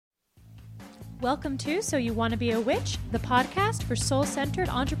Welcome to So You Want to Be a Witch, the podcast for soul-centered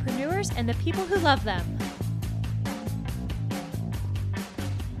entrepreneurs and the people who love them.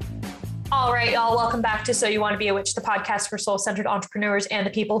 All right, y'all, welcome back to So You Want to Be a Witch, the podcast for soul-centered entrepreneurs and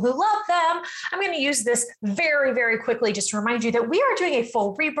the people who love them. I'm going to use this very, very quickly just to remind you that we are doing a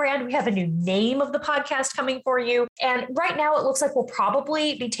full rebrand. We have a new name of the podcast coming for you. And right now it looks like we'll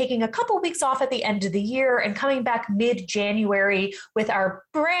probably be taking a couple weeks off at the end of the year and coming back mid-January with our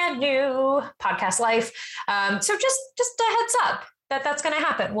brand new podcast life. So just a heads up that's going to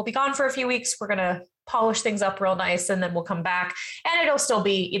happen. We'll be gone for a few weeks. We're going to polish things up real nice, and then we'll come back, and it'll still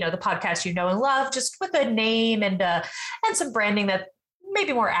be, the podcast you know and love, just with a name and some branding that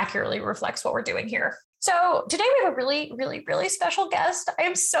maybe more accurately reflects what we're doing here. So today we have a really, really, really special guest. I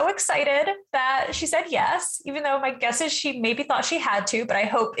am so excited that she said yes, even though my guess is she maybe thought she had to, but I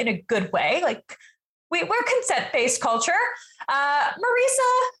hope in a good way. Like we're consent-based culture.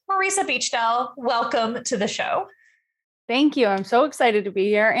 Marisa Beechdel, welcome to the show. Thank you. I'm so excited to be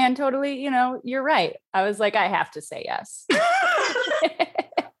here. And totally, you're right. I was like, I have to say yes.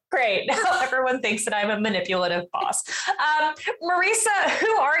 Great. Now everyone thinks that I'm a manipulative boss. Marisa,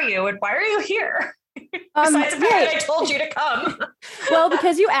 who are you and why are you here? Besides the fact that I told you to come. Well,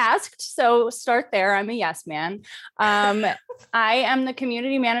 because you asked, so start there. I'm a yes man. I am the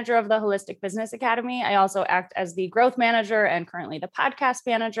community manager of the Holistic Business Academy. I also act as the growth manager and currently the podcast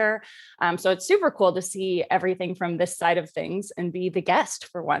manager. So it's super cool to see everything from this side of things and be the guest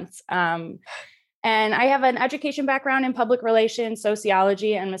for once. And I have an education background in public relations,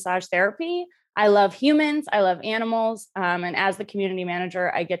 sociology, and massage therapy. I love humans. I love animals. And as the community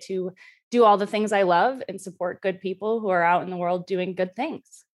manager, I get to do all the things I love and support good people who are out in the world doing good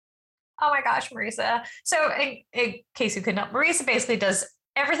things. Oh my gosh, Marisa. So in case you couldn't know, Marisa basically does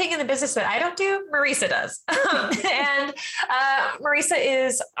everything in the business that I don't do, Marisa does. And Marisa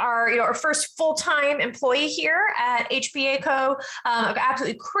is our first full-time employee here at HBA Co., an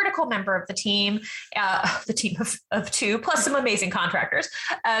absolutely critical member of the team of two, plus some amazing contractors.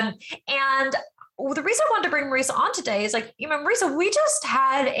 And the reason I wanted to bring Marisa on today is Marisa, we just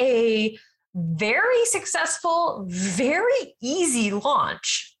had a very successful, very easy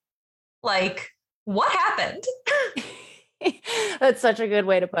launch. Like, what happened? That's such a good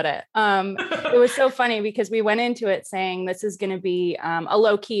way to put it. It was so funny because we went into it saying this is going to be a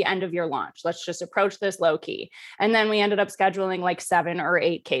low-key end of year launch. Let's just approach this low-key. And then we ended up scheduling like 7 or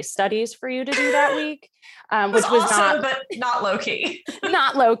 8 case studies for you to do that week, which was awesome, but not low-key.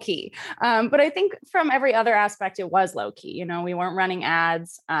 Not low-key. But I think from every other aspect, it was low-key. We weren't running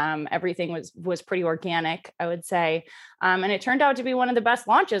ads. Everything was pretty organic, I would say. And it turned out to be one of the best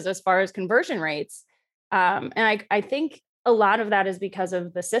launches as far as conversion rates. And I think a lot of that is because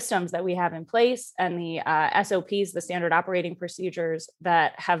of the systems that we have in place and the SOPs, the standard operating procedures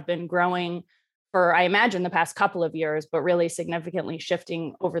that have been growing for, I imagine, the past couple of years, but really significantly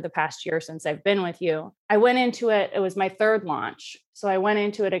shifting over the past year since I've been with you. I went into it was my third launch. So I went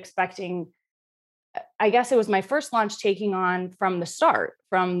into it expecting, I guess it was my first launch taking on from the start,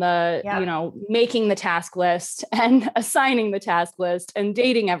 from the, making the task list and assigning the task list and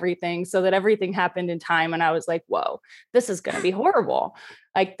dating everything so that everything happened in time. And I was like, whoa, this is going to be horrible.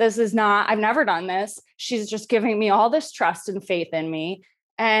 Like, I've never done this. She's just giving me all this trust and faith in me.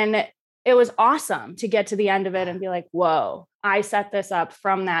 And it was awesome to get to the end of it and be like, whoa, I set this up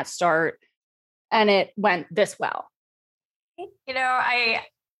from that start and it went this well.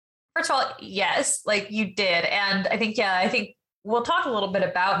 First of all, yes, like you did. And I think we'll talk a little bit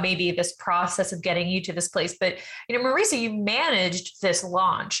about maybe this process of getting you to this place. But, Marisa, you managed this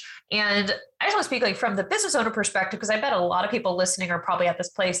launch. And I just want to speak from the business owner perspective, because I bet a lot of people listening are probably at this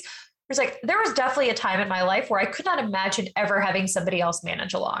place. There was definitely a time in my life where I could not imagine ever having somebody else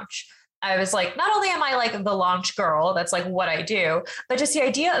manage a launch. I was like, not only am I the launch girl, that's what I do, but just the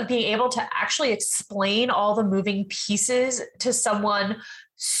idea of being able to actually explain all the moving pieces to someone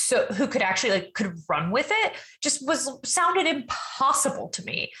who could actually could run with it just sounded impossible to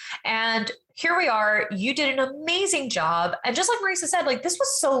me. And here we are, you did an amazing job. And just like Marisa said, this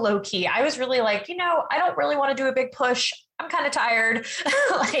was so low key. I was really I don't really want to do a big push. I'm kind of tired.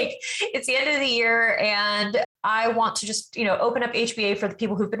 It's the end of the year and I want to just, open up HBA for the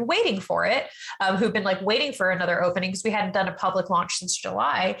people who've been waiting for it, who've been waiting for another opening because we hadn't done a public launch since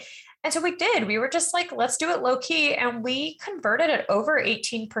July. And so we did. We were just let's do it low key. And we converted at over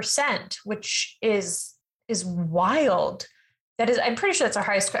 18%, which is wild. I'm pretty sure that's our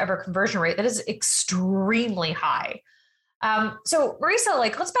highest ever conversion rate. That is extremely high. So Marisa,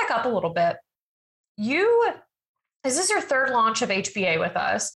 let's back up a little bit. You Is this your third launch of HBA with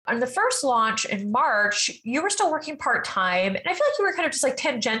us? On the first launch in March, you were still working part-time. And I feel like you were kind of just like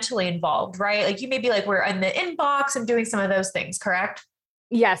tangentially involved, right? Like you maybe like were in the inbox and doing some of those things, correct?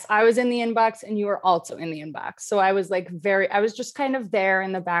 Yes, I was in the inbox and you were also in the inbox. So I was like I was just kind of there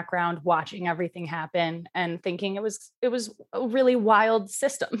in the background watching everything happen and thinking it was a really wild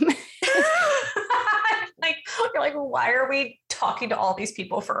system. Like, you're like, why are we talking to all these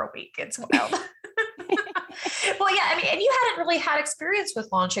people for a week? It's wild. Well, yeah, I mean, and you hadn't really had experience with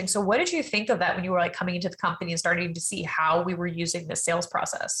launching. So what did you think of that when you were like coming into the company and starting to see how we were using the sales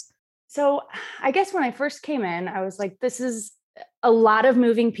process? So I guess when I first came in, I was like, this is a lot of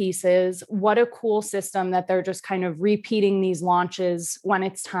moving pieces. What a cool system that they're just kind of repeating these launches when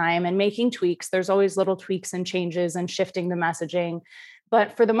it's time and making tweaks. There's always little tweaks and changes and shifting the messaging.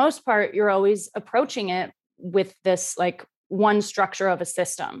 But for the most part, you're always approaching it with this like one structure of a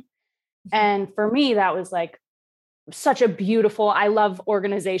system. And for me, that was like such a beautiful, I love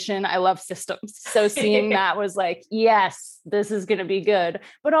organization. I love systems. So seeing that was like, yes, this is going to be good.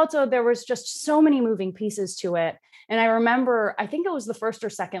 But also there was just so many moving pieces to it. And I remember, I think it was the first or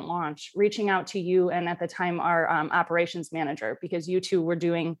second launch, reaching out to you and at the time our operations manager, because you two were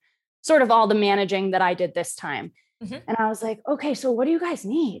doing sort of all the managing that I did this time. Mm-hmm. And I was like, okay, so what do you guys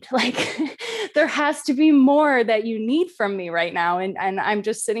need? Like, there has to be more that you need from me right now. And I'm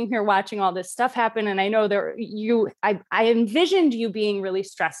just sitting here watching all this stuff happen. And I know I envisioned you being really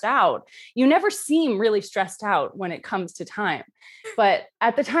stressed out. You never seem really stressed out when it comes to time. But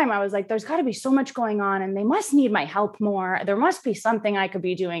at the time I was like, there's got to be so much going on and they must need my help more. There must be something I could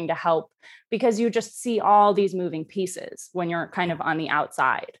be doing to help, because you just see all these moving pieces when you're kind of on the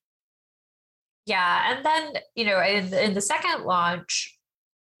outside. Yeah. And then, in the second launch,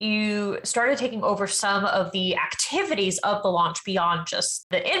 you started taking over some of the activities of the launch beyond just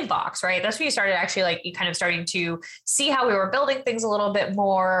the inbox, right? That's when you started actually like you kind of starting to see how we were building things a little bit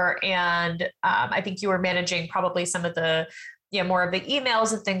more. And I think you were managing probably some of the, more of the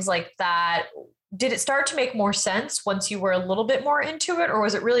emails and things like that. Did it start to make more sense once you were a little bit more into it? Or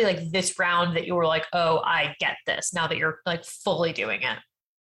was it really like this round that you were like, oh, I get this now that you're like fully doing it?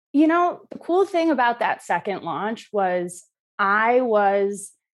 The cool thing about that second launch was all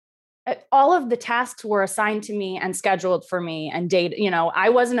of the tasks were assigned to me and scheduled for me and date, I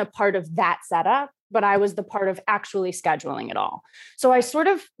wasn't a part of that setup, but I was the part of actually scheduling it all. So I sort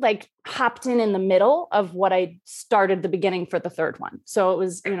of like hopped in the middle of what I started the beginning for the third one. So it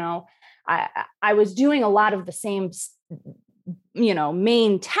was, I was doing a lot of the same,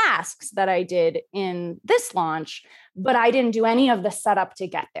 main tasks that I did in this launch, but I didn't do any of the setup to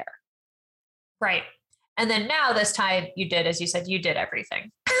get there. Right. And then now this time you did, as you said, you did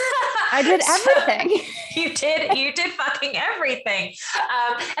everything. I did everything. So you did fucking everything.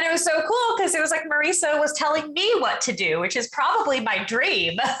 And it was so cool because it was like Marisa was telling me what to do, which is probably my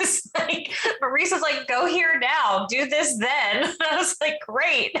dream. It's like, Marisa's like, go here now, do this then. And I was like,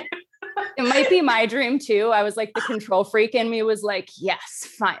 great. It might be my dream too. I was like, the control freak in me was like, yes,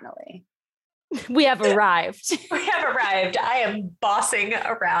 finally. We have arrived. We have arrived. I am bossing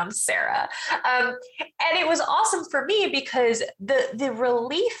around Sarah. And it was awesome for me because the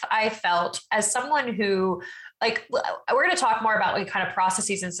relief I felt as someone who, like, we're going to talk more about like kind of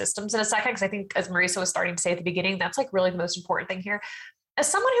processes and systems in a second, because I think as Marisa was starting to say at the beginning, that's like really the most important thing here. As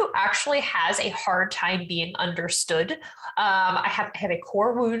someone who actually has a hard time being understood, I have a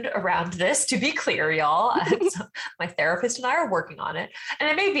core wound around this, to be clear, y'all. So my therapist and I are working on it. And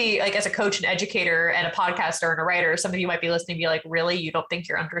it may be like as a coach and educator and a podcaster and a writer, some of you might be listening and be like, really, you don't think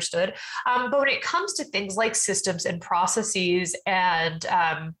you're understood? But when it comes to things like systems and processes and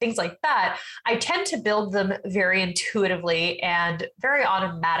things like that, I tend to build them very intuitively and very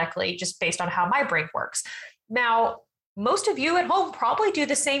automatically, just based on how my brain works. Now, most of you at home probably do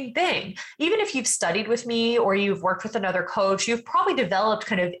the same thing. Even if you've studied with me or you've worked with another coach, you've probably developed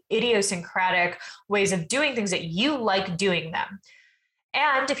kind of idiosyncratic ways of doing things that you like doing them.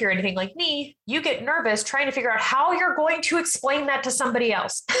 And if you're anything like me, you get nervous trying to figure out how you're going to explain that to somebody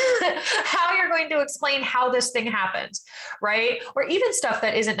else, how you're going to explain how this thing happens, right? Or even stuff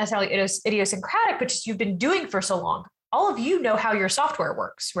that isn't necessarily idiosyncratic, but just you've been doing for so long. All of you know how your software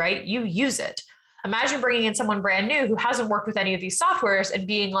works, right? You use it. Imagine bringing in someone brand new who hasn't worked with any of these softwares and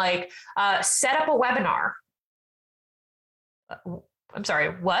being like, set up a webinar. I'm sorry,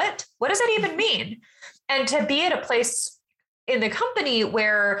 what? What does that even mean? And to be at a place in the company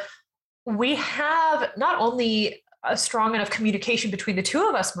where we have not only a strong enough communication between the two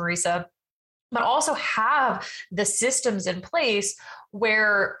of us, Marisa, but also have the systems in place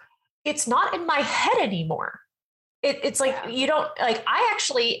where it's not in my head anymore. It's like, you don't like, I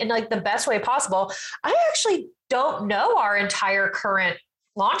actually, in like the best way possible, I actually don't know our entire current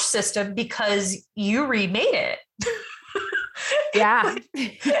launch system because you remade it. Yeah.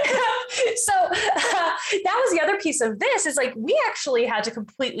 So that was the other piece of this, is like, we actually had to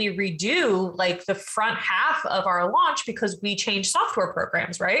completely redo like the front half of our launch because we changed software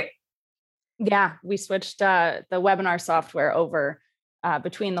programs, right? Yeah. We switched the webinar software over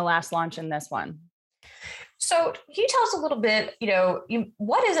between the last launch and this one. So can you tell us a little bit,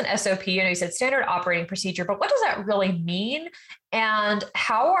 what is an SOP? You said standard operating procedure, but what does that really mean? And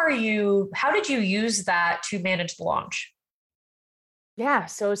how did you use that to manage the launch? Yeah.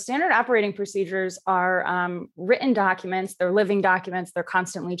 So standard operating procedures are written documents. They're living documents. They're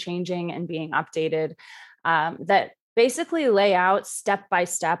constantly changing and being updated, that basically lay out step by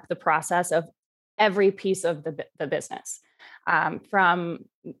step the process of every piece of the business, from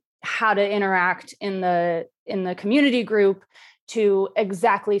how to interact in the community group to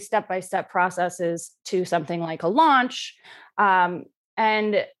exactly step by step processes to something like a launch,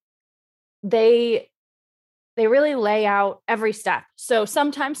 and they really lay out every step. So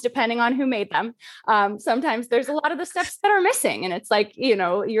sometimes, depending on who made them, sometimes there's a lot of the steps that are missing. And it's like,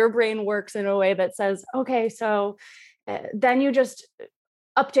 your brain works in a way that says, okay, so then you just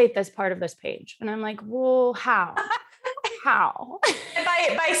update this part of this page. And I'm like, well, how? How? And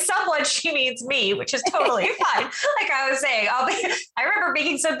by someone, she means me, which is totally fine. Like I was saying, I remember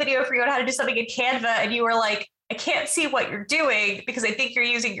making some video for you on how to do something in Canva, and you were like, I can't see what you're doing because I think you're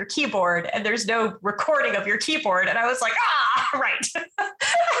using your keyboard and there's no recording of your keyboard. And I was like, right.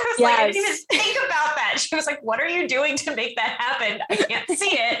 I was like, I didn't even think about that. She was like, what are you doing to make that happen? I can't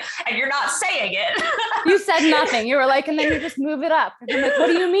see it. And you're not saying it. You said nothing. You were like, and then you just move it up. And I'm like, what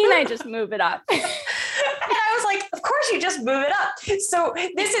do you mean I just move it up? And I was like, of course you just move it up. So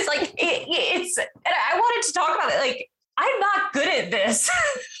this is like, it's, and I wanted to talk about it. Like, I'm not good at this.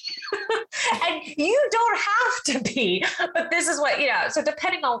 And you don't have to be, but this is what, so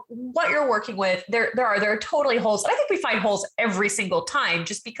depending on what you're working with, there are totally holes. And I think we find holes every single time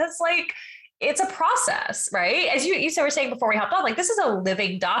just because like, it's a process, right? As you were saying before we hopped on, like, this is a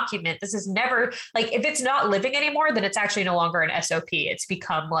living document. This is never like, if it's not living anymore, then it's actually no longer an SOP. It's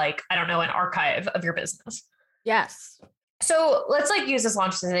become like, I don't know, an archive of your business. Yes. So let's like use this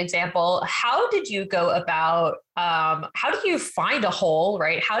launch as an example. How did you go about, how do you find a hole,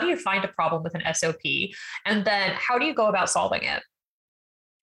 right? How do you find a problem with an SOP? And then how do you go about solving it?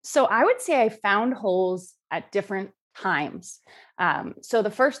 So I would say I found holes at different times. So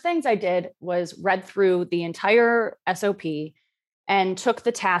the first things I did was read through the entire SOP and took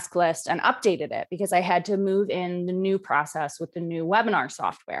the task list and updated it because I had to move in the new process with the new webinar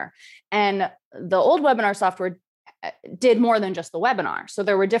software. And the old webinar software did more than just the webinar. So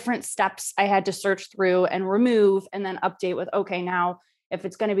there were different steps I had to search through and remove and then update with, okay, now if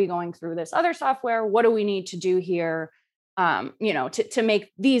it's going to be going through this other software, what do we need to do here? To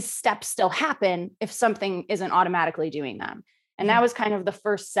make these steps still happen if something isn't automatically doing them. And that was kind of the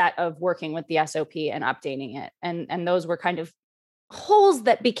first set of working with the SOP and updating it. And those were kind of holes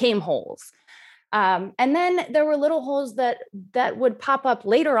that became holes. And then there were little holes that would pop up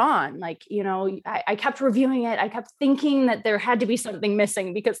later on. Like, I kept reviewing it. I kept thinking that there had to be something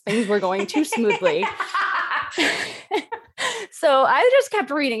missing because things were going too smoothly. So I just kept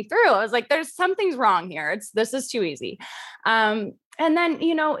reading through. I was like, something's wrong here. This is too easy. And then,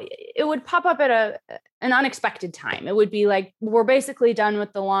 it would pop up at an unexpected time. It would be like, we're basically done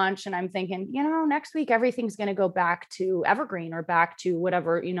with the launch. And I'm thinking, next week, everything's going to go back to evergreen or back to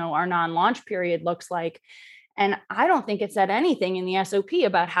whatever, our non-launch period looks like. And I don't think it said anything in the SOP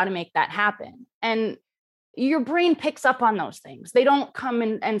about how to make that happen. And your brain picks up on those things. They don't come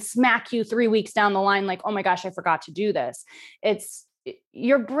and smack you 3 weeks down the line like, oh my gosh, I forgot to do this. It's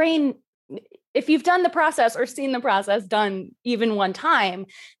your brain. If you've done the process or seen the process done even one time,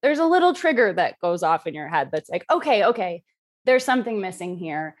 there's a little trigger that goes off in your head that's like, okay, there's something missing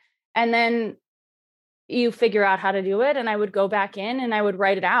here. And then you figure out how to do it. And I would go back in and I would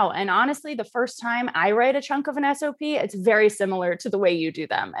write it out. And honestly, the first time I write a chunk of an SOP, it's very similar to the way you do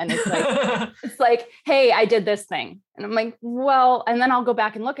them. And it's like, hey, I did this thing. And I'm like, well, and then I'll go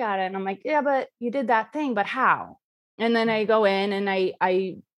back and look at it. And I'm like, yeah, but you did that thing, but how? And then I go in and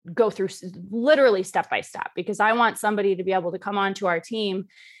I go through literally step by step, because I want somebody to be able to come onto our team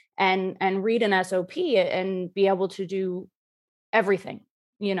and read an SOP and be able to do everything,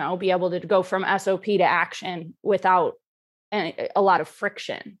 be able to go from SOP to action without a lot of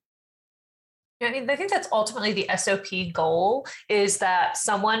friction. Yeah, I mean, I think that's ultimately the SOP goal, is that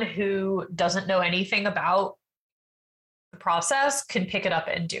someone who doesn't know anything about the process can pick it up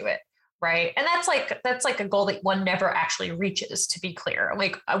and do it. right? And that's like a goal that one never actually reaches, to be clear.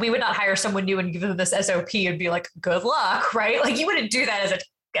 Like we would not hire someone new and give them this SOP and be like, good luck, right? Like you wouldn't do that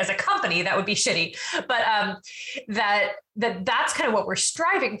as a company. That would be shitty. But that's kind of what we're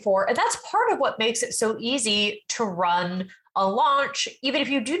striving for. And that's part of what makes it so easy to run a launch, even if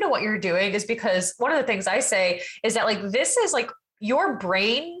you do know what you're doing, is because one of the things I say is that like this is like your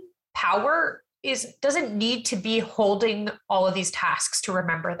brain power doesn't need to be holding all of these tasks to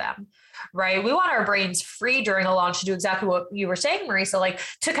remember them, right? We want our brains free during a launch to do exactly what you were saying, Marisa, like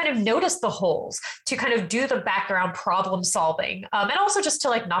to kind of notice the holes, to kind of do the background problem solving, and also just to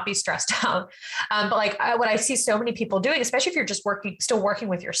like not be stressed out. But like what I see so many people doing, especially if you're just still working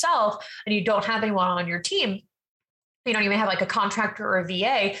with yourself and you don't have anyone on your team, you may have like a contractor or a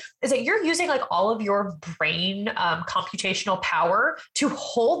VA, is that you're using like all of your brain computational power to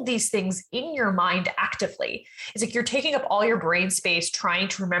hold these things in your mind actively. It's like you're taking up all your brain space trying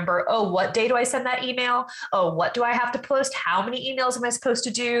to remember, oh, what day do I send that email? Oh, what do I have to post? How many emails am I supposed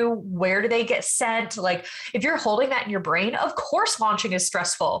to do? Where do they get sent? Like if you're holding that in your brain, of course launching is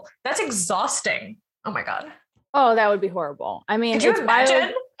stressful. That's exhausting. Oh my God. Oh, that would be horriul. I mean, could you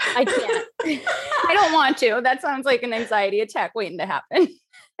imagine? I can't. I don't want to. That sounds like an anxiety attack waiting to happen.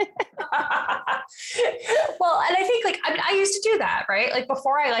 Well, and I think like, I mean, I used to do that, right? Like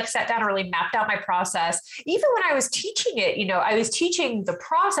before I like sat down and really mapped out my process, even when I was teaching it, I was teaching the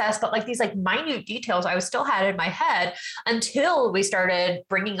process, but like these like minute details I was still had in my head until we started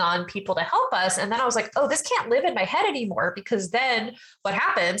bringing on people to help us. And then I was like, oh, this can't live in my head anymore, because then what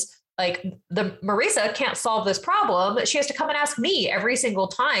happens? Like the Marisa can't solve this problem. She has to come and ask me every single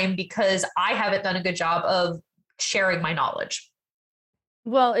time because I haven't done a good job of sharing my knowledge.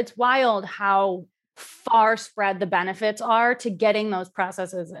 Well, it's wild how far spread the benefits are to getting those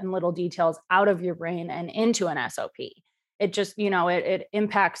processes and little details out of your brain and into an SOP. It just, it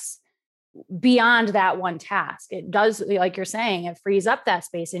impacts beyond that one task. It does, like you're saying, it frees up that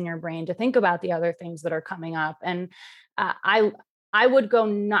space in your brain to think about the other things that are coming up. And I would go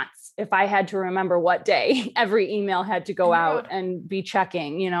nuts if I had to remember what day every email had to go out and be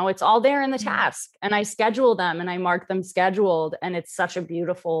checking. It's all there in the task, and I schedule them and I mark them scheduled, and it's such a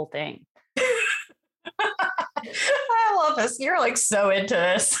beautiful thing. I love this. You're like so into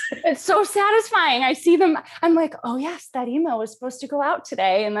this. It's so satisfying. I see them. I'm like, oh yes, that email was supposed to go out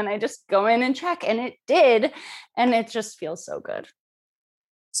today. And then I just go in and check, and it did. And it just feels so good.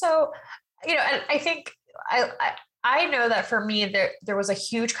 So, and I think I know that for me, there was a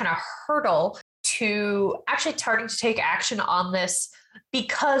huge kind of hurdle to actually starting to take action on this,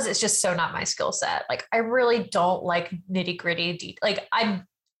 because it's just so not my skill set. Like I really don't like nitty gritty. Like I'm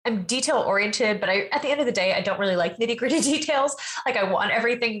detail oriented, but at the end of the day, I don't really like nitty gritty details. Like I want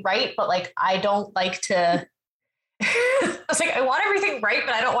everything right, but like I don't like to. I was like, I want everything right,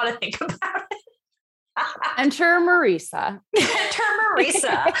 but I don't want to think about it. Enter Marisa. Enter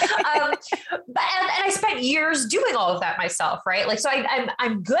Marisa. And I spent years doing all of that myself, right? Like, so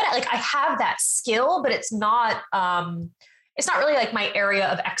I'm good at, like, I have that skill, but it's not really like my area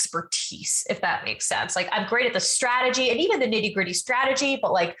of expertise, if that makes sense. Like I'm great at the strategy and even the nitty gritty strategy,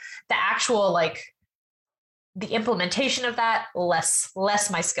 but like the actual, like the implementation of that, less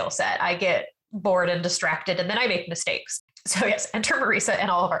my skill set. I get bored and distracted, and then I make mistakes. So yes, enter Marisa and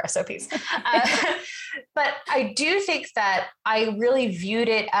all of our SOPs. But I do think that I really viewed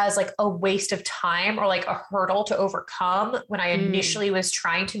it as like a waste of time or like a hurdle to overcome when I initially was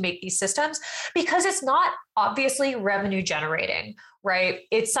trying to make these systems, because it's not obviously revenue generating, right?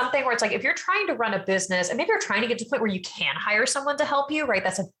 It's something where it's like, if you're trying to run a business and maybe you're trying to get to the point where you can hire someone to help you, right?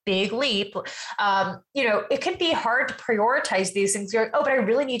 That's a big leap. It can be hard to prioritize these things. You're like, oh, but I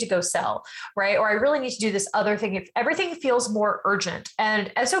really need to go sell, right? Or I really need to do this other thing. If everything feels more urgent,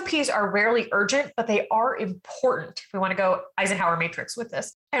 and SOPs are rarely urgent, but they are important. If we want to go Eisenhower matrix with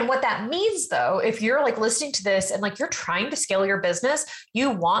this. And what that means though, if you're like listening to this and like you're trying to scale your business, you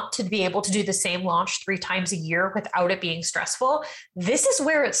want to be able to do the same launch 3 times a year without it being stressful. This is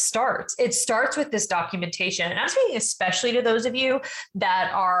where it starts. It starts with this documentation. And I'm speaking especially to those of you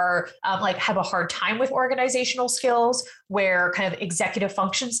that are have a hard time with organizational skills, where kind of executive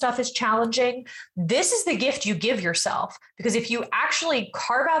function stuff is challenging. This is the gift you give yourself, because if you actually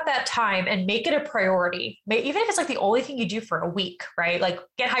carve out that time and make it a priority, even if it's like the only thing you do for a week, right? Like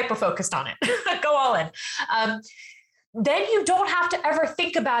get hyper-focused on it, go all in. Then you don't have to ever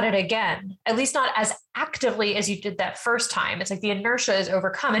think about it again, at least not as actively as you did that first time. It's like the inertia is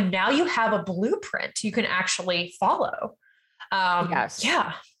overcome, and now you have a blueprint you can actually follow. Yes.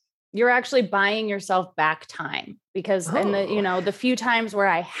 Yeah. You're actually buying yourself back time, because in the few times where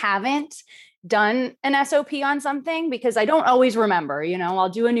I haven't, done an SOP on something because I don't always remember, I'll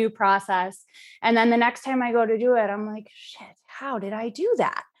do a new process. And then the next time I go to do it, I'm like, shit, how did I do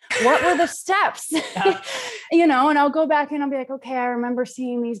that? What were the steps? Yeah. And I'll go back and I'll be like, okay, I remember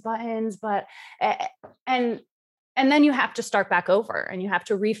seeing these buttons, but, and then you have to start back over and you have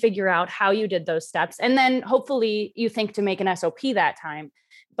to refigure out how you did those steps. And then hopefully you think to make an SOP that time.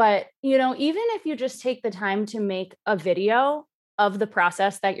 But, even if you just take the time to make a video of the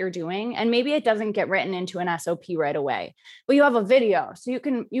process that you're doing, and maybe it doesn't get written into an SOP right away, but you have a video, so you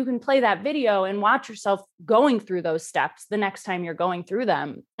can play that video and watch yourself going through those steps the next time you're going through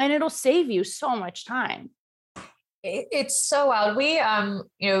them, and it'll save you so much time. It's so wild. We,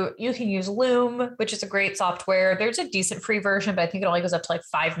 you can use Loom, which is a great software. There's a decent free version, but I think it only goes up to like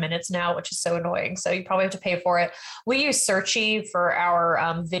 5 minutes now, which is so annoying. So you probably have to pay for it. We use Searchy for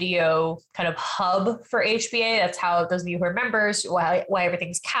our video kind of hub for HBA. That's how those of you who are members, why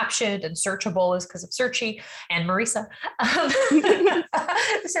everything's captioned and searchable is because of Searchy and Marisa.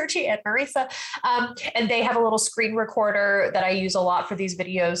 Searchy and Marisa. And they have a little screen recorder that I use a lot for these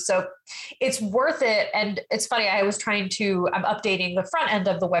videos. So it's worth it. And it's funny, I'm updating the front end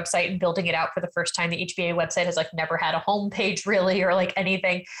of the website and building it out for the first time. The HBA website has like never had a homepage really, or like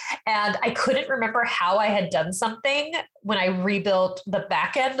anything. And I couldn't remember how I had done something when I rebuilt the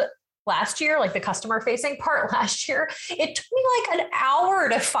back end last year, like the customer facing part last year. It took me like an hour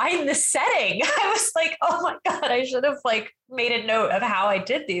to find the setting. I was like, oh my God, I should have like made a note of how I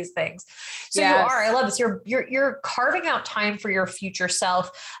did these things. So yes. I love this. You're carving out time for your future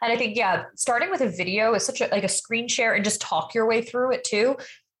self. And I think, starting with a video is such a screen share and just talk your way through it too.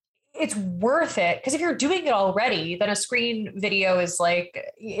 It's worth it, because if you're doing it already, then a screen video is like,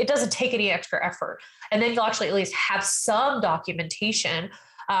 it doesn't take any extra effort. And then you'll actually at least have some documentation.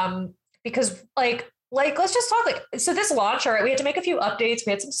 Because let's just talk so this launch, all right, we had to make a few updates.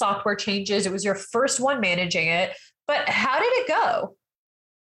 We had some software changes. It was your first one managing it, but how did it go?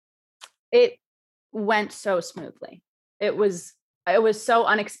 It went so smoothly. It was so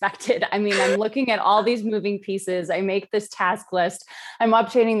unexpected. I mean, I'm looking at all these moving pieces. I make this task list. I'm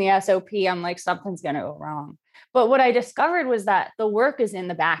updating the SOP. I'm like, something's going to go wrong. But what I discovered was that the work is in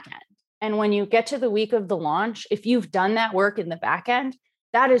the back end. And when you get to the week of the launch, if you've done that work in the back end,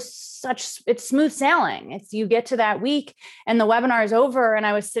 it's smooth sailing. You get to that week and the webinar is over. And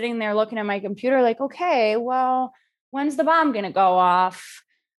I was sitting there looking at my computer like, okay, well, when's the bomb going to go off?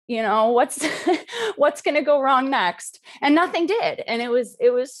 What's going to go wrong next? And nothing did. And it was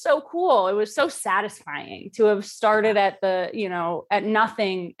so cool. It was so satisfying to have started at at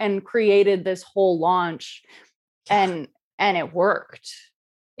nothing and created this whole launch, and it worked.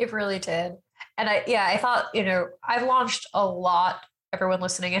 It really did. And I thought, I've launched a lot, everyone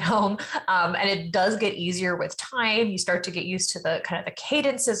listening at home. And it does get easier with time. You start to get used to the kind of the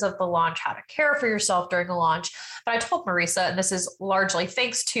cadences of the launch, how to care for yourself during the launch. But I told Marisa, and this is largely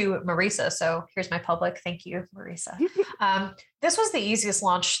thanks to Marisa. So here's my public thank you, Marisa. This was the easiest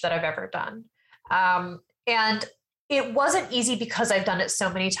launch that I've ever done. And it wasn't easy because I've done it so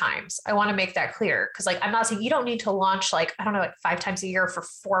many times. I want to make that clear. Cause I'm not saying you don't need to launch 5 times a year for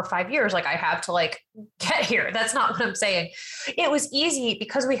 4 or 5 years. I have to get here. That's not what I'm saying. It was easy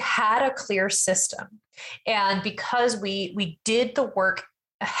because we had a clear system, and because we did the work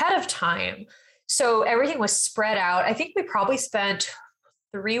ahead of time. So everything was spread out. I think we probably spent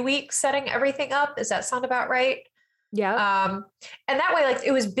 3 weeks setting everything up. Does that sound about right? Yeah. And that way,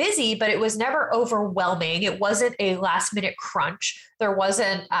 it was busy, but it was never overwhelming. It wasn't a last minute crunch. There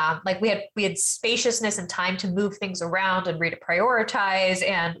wasn't we had spaciousness and time to move things around and reprioritize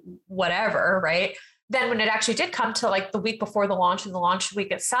and whatever. Right. Then when it actually did come to the week before the launch and the launch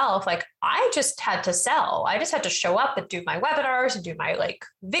week itself, I just had to sell. I just had to show up and do my webinars and do my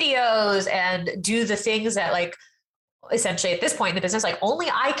videos and do the things that essentially at this point in the business, only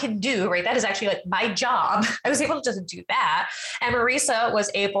I can do, right? That is actually my job. I was able to just do that. And Marisa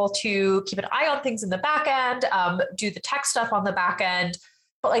was able to keep an eye on things in the back end, do the tech stuff on the back end,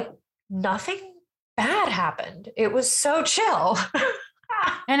 but nothing bad happened. It was so chill.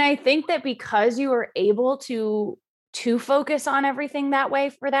 And I think that because you were able to focus on everything that way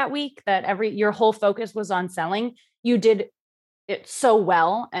for that week, that your whole focus was on selling, you did it so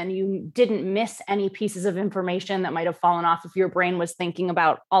well, and you didn't miss any pieces of information that might have fallen off if your brain was thinking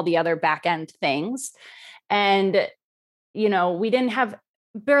about all the other back end things. And, we didn't have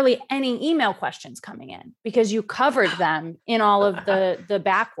barely any email questions coming in because you covered them in all of the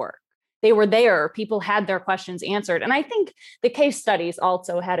back work. They were there. People had their questions answered. And I think the case studies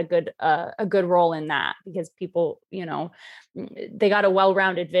also had a good role in that, because people, they got a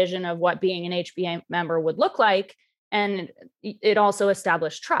well-rounded vision of what being an HBA member would look like. And it also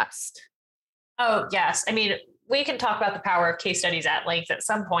established trust. Oh, yes. I mean, we can talk about the power of case studies at length at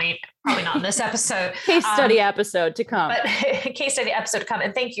some point, probably not in this episode. Case study episode to come. But case study episode to come.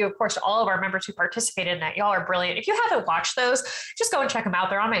 And thank you, of course, to all of our members who participated in that. Y'all are brilliant. If you haven't watched those, just go and check them out.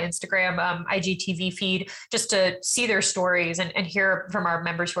 They're on my Instagram, IGTV feed, just to see their stories and hear from our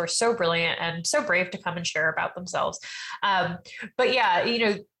members who are so brilliant and so brave to come and share about themselves. But yeah, you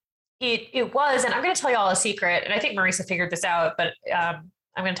know, it was, and I'm going to tell you all a secret, and I think Marisa figured this out, but I'm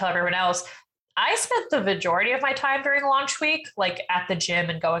going to tell everyone else. I spent the majority of my time during launch week, like at the gym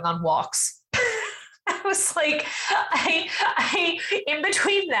and going on walks. I was like, I in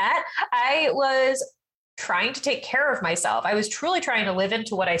between that, I was trying to take care of myself. I was truly trying to live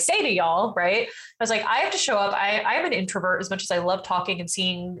into what I say to y'all, right? I was like, I have to show up. I'm an introvert as much as I love talking and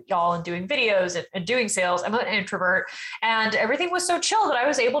seeing y'all and doing videos and doing sales. I'm an introvert, and everything was so chill that I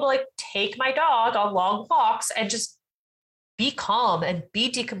was able to like take my dog on long walks and just be calm and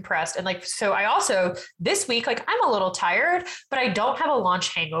be decompressed. And like, so I also this week, like I'm a little tired, but I don't have a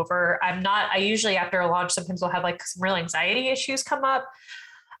launch hangover. I usually after a launch, sometimes we'll have like some real anxiety issues come up.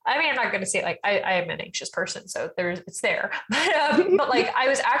 I mean, I'm not going to say like I am an anxious person, so it's there, but like I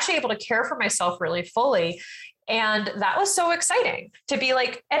was actually able to care for myself really fully. And that was so exciting to be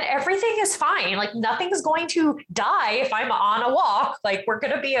like, and everything is fine. Like nothing's going to die if I'm on a walk, like we're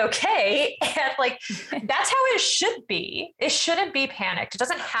going to be okay. And like, that's how it should be. It shouldn't be panicked. It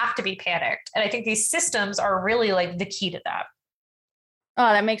doesn't have to be panicked. And I think these systems are really like the key to that.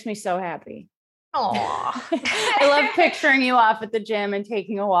 Oh, that makes me so happy. Oh, I love picturing you off at the gym and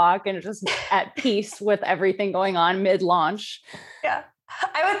taking a walk and just at peace with everything going on mid-launch. Yeah.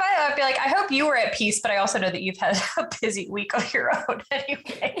 I'd be like, I hope you were at peace, but I also know that you've had a busy week on your own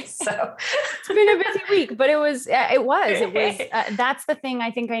anyway. So it's been a busy week, but it was, that's the thing I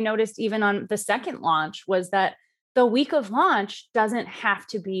think I noticed even on the second launch was that the week of launch doesn't have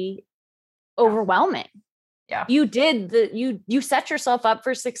to be overwhelming. Yeah. You set yourself up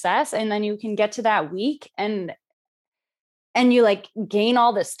for success, and then you can get to that week and you like gain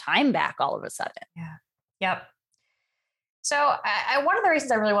all this time back all of a sudden. Yeah. Yep. So one of the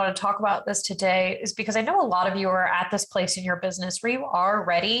reasons I really want to talk about this today is because I know a lot of you are at this place in your business where you are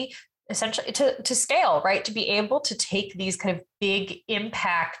ready essentially to scale, right? To be able to take these kind of big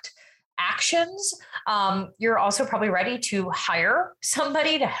impact actions. You're also probably ready to hire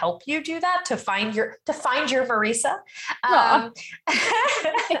somebody to help you do that, to find your Marisa.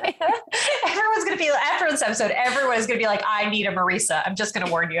 Everyone's going to be after this episode, everyone's going to be like, I need a Marisa. I'm just going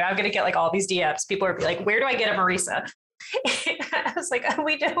to warn you. I'm going to get like all these DMs. People are like, where do I get a Marisa? I was like,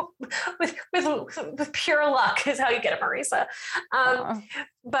 we do with pure luck is how you get a Marisa.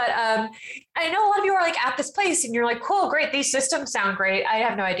 But I know a lot of you are like at this place and you're like, cool, great. These systems sound great. I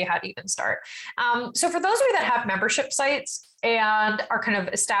have no idea how to even start. So for those of you that have membership sites and are kind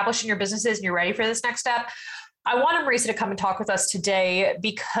of establishing your businesses and you're ready for this next step, I want Marisa to come and talk with us today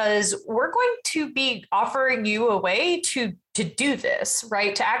because we're going to be offering you a way to do this,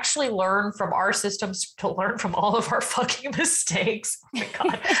 right? To actually learn from our systems, to learn from all of our fucking mistakes. Oh my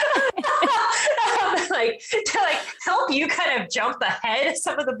God. To help you kind of jump ahead of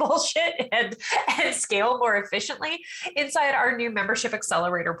some of the bullshit and scale more efficiently inside our new membership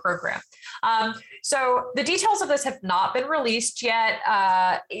accelerator program. So the details of this have not been released yet.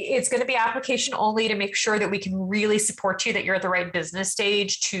 It's going to be application only to make sure that we can really support you, that you're at the right business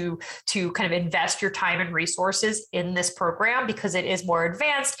stage to kind of invest your time and resources in this program, because it is more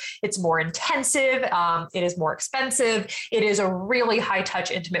advanced, it's more intensive, it is more expensive. It is a really high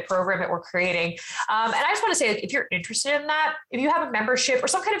touch, intimate program that we're creating. And I just want to say, if you're interested in that, if you have a membership or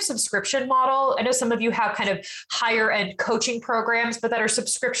some kind of subscription model, I know some of you have kind of higher end coaching programs, but that are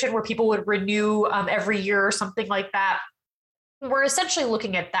subscription where people would renew every year or something like that. We're essentially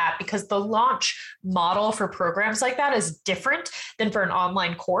looking at that because the launch model for programs like that is different than for an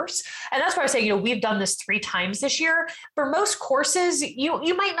online course. And that's why I say, we've done this 3 times this year. For most courses,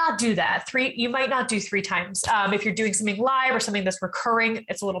 you might not do that. You might not do 3 times. If you're doing something live or something that's recurring,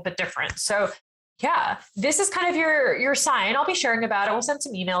 it's a little bit different. So yeah, this is kind of your sign. I'll be sharing about it. We'll send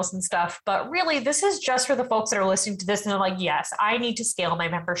some emails and stuff, but really this is just for the folks that are listening to this and they're like, yes, I need to scale my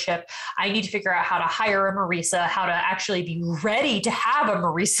membership. I need to figure out how to hire a Marisa, how to actually be ready to have a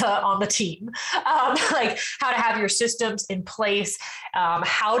Marisa on the team, like how to have your systems in place,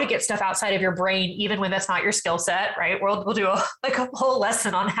 how to get stuff outside of your brain, even when that's not your skill set, right? We'll do a whole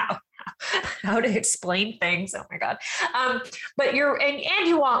lesson on how to explain things. Oh my God. But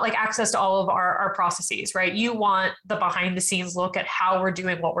you want like access to all of our processes, right? You want the behind the scenes look at how we're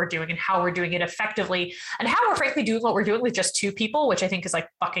doing what we're doing and how we're doing it effectively and how we're frankly doing what we're doing with just 2 people, which I think is like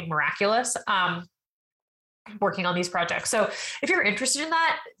fucking miraculous. working on these projects. So if you're interested in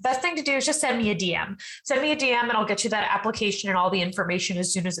that, best thing to do is just send me a DM. Send me a DM and I'll get you that application and all the information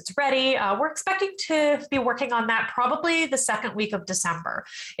as soon as it's ready. We're expecting to be working on that probably the second week of December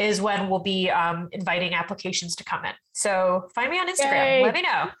is when we'll be inviting applications to come in. So find me on Instagram. Yay. Let me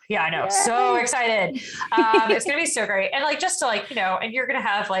know. Yeah, I know. Yay. So excited. It's going to be so great. And like, just to like, you know, and you're going to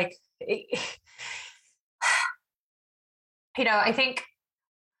have like, you know, I think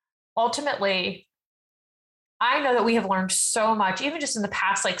ultimately, I know that we have learned so much, even just in the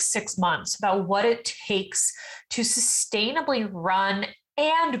past like 6 months, about what it takes to sustainably run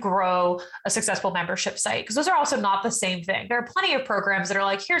and grow a successful membership site. Because those are also not the same thing. There are plenty of programs that are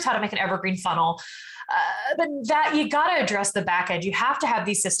like, here's how to make an evergreen funnel. But that you got to address the back end. You have to have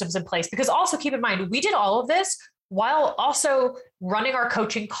these systems in place, because also keep in mind, we did all of this while also running our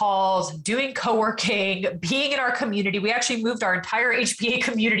coaching calls, doing co-working, being in our community. We actually moved our entire HBA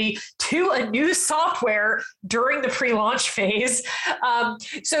community to a new software during the pre-launch phase.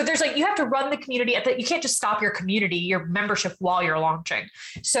 So there's like, you have to run the community you can't just stop your community, your membership while you're launching.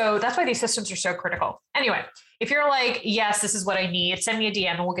 So that's why these systems are so critical. Anyway, if you're like, yes, this is what I need, send me a DM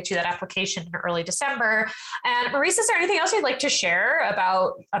and we'll get you that application in early December. And Marisa, is there anything else you'd like to share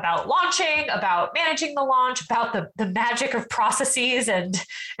about launching, about managing the launch, about the magic of processes and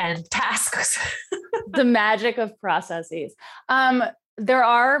tasks? The magic of processes. There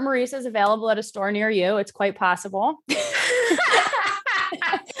are Marisas available at a store near you. It's quite possible.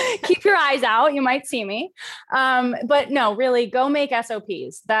 Keep your eyes out. You might see me. But no, really go make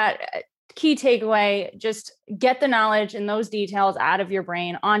SOPs. That key takeaway, just get the knowledge and those details out of your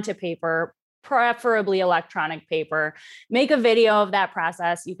brain onto paper, preferably electronic paper. Make a video of that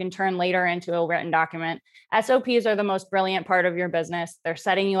process. You can turn later into a written document. SOPs are the most brilliant part of your business. They're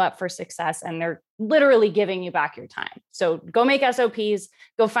setting you up for success and they're literally giving you back your time. So go make SOPs,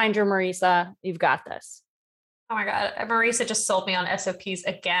 go find your Marisa. You've got this. Oh my God. Marisa just sold me on SOPs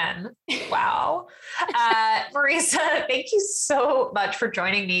again. Wow. Marisa, thank you so much for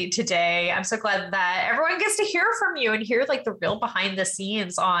joining me today. I'm so glad that everyone gets to hear from you and hear like the real behind the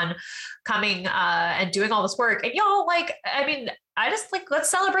scenes on coming and doing all this work. And y'all, like, I mean, I just like, let's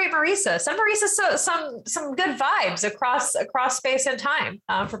celebrate Marisa. Send Marisa some good vibes across space and time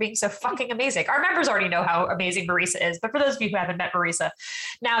for being so fucking amazing. Our members already know how amazing Marisa is, but for those of you who haven't met Marisa,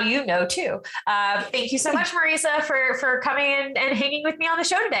 now you know too. Thank you so much, Marisa, for coming in and hanging with me on the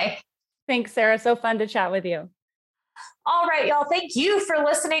show today. Thanks, Sarah. So fun to chat with you. All right, y'all. Thank you for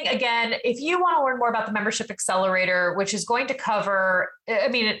listening. Again, if you want to learn more about the Membership Accelerator, which is going to cover, I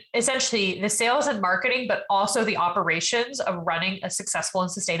mean, essentially the sales and marketing, but also the operations of running a successful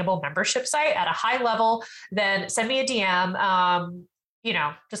and sustainable membership site at a high level, then send me a DM. You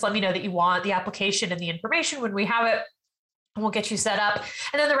know, just let me know that you want the application and the information when we have it. And we'll get you set up.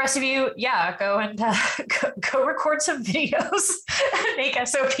 And then the rest of you, yeah, go and go record some videos and make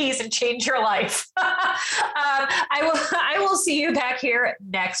SOPs and change your life. I will see you back here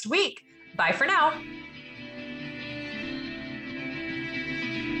next week. Bye for now.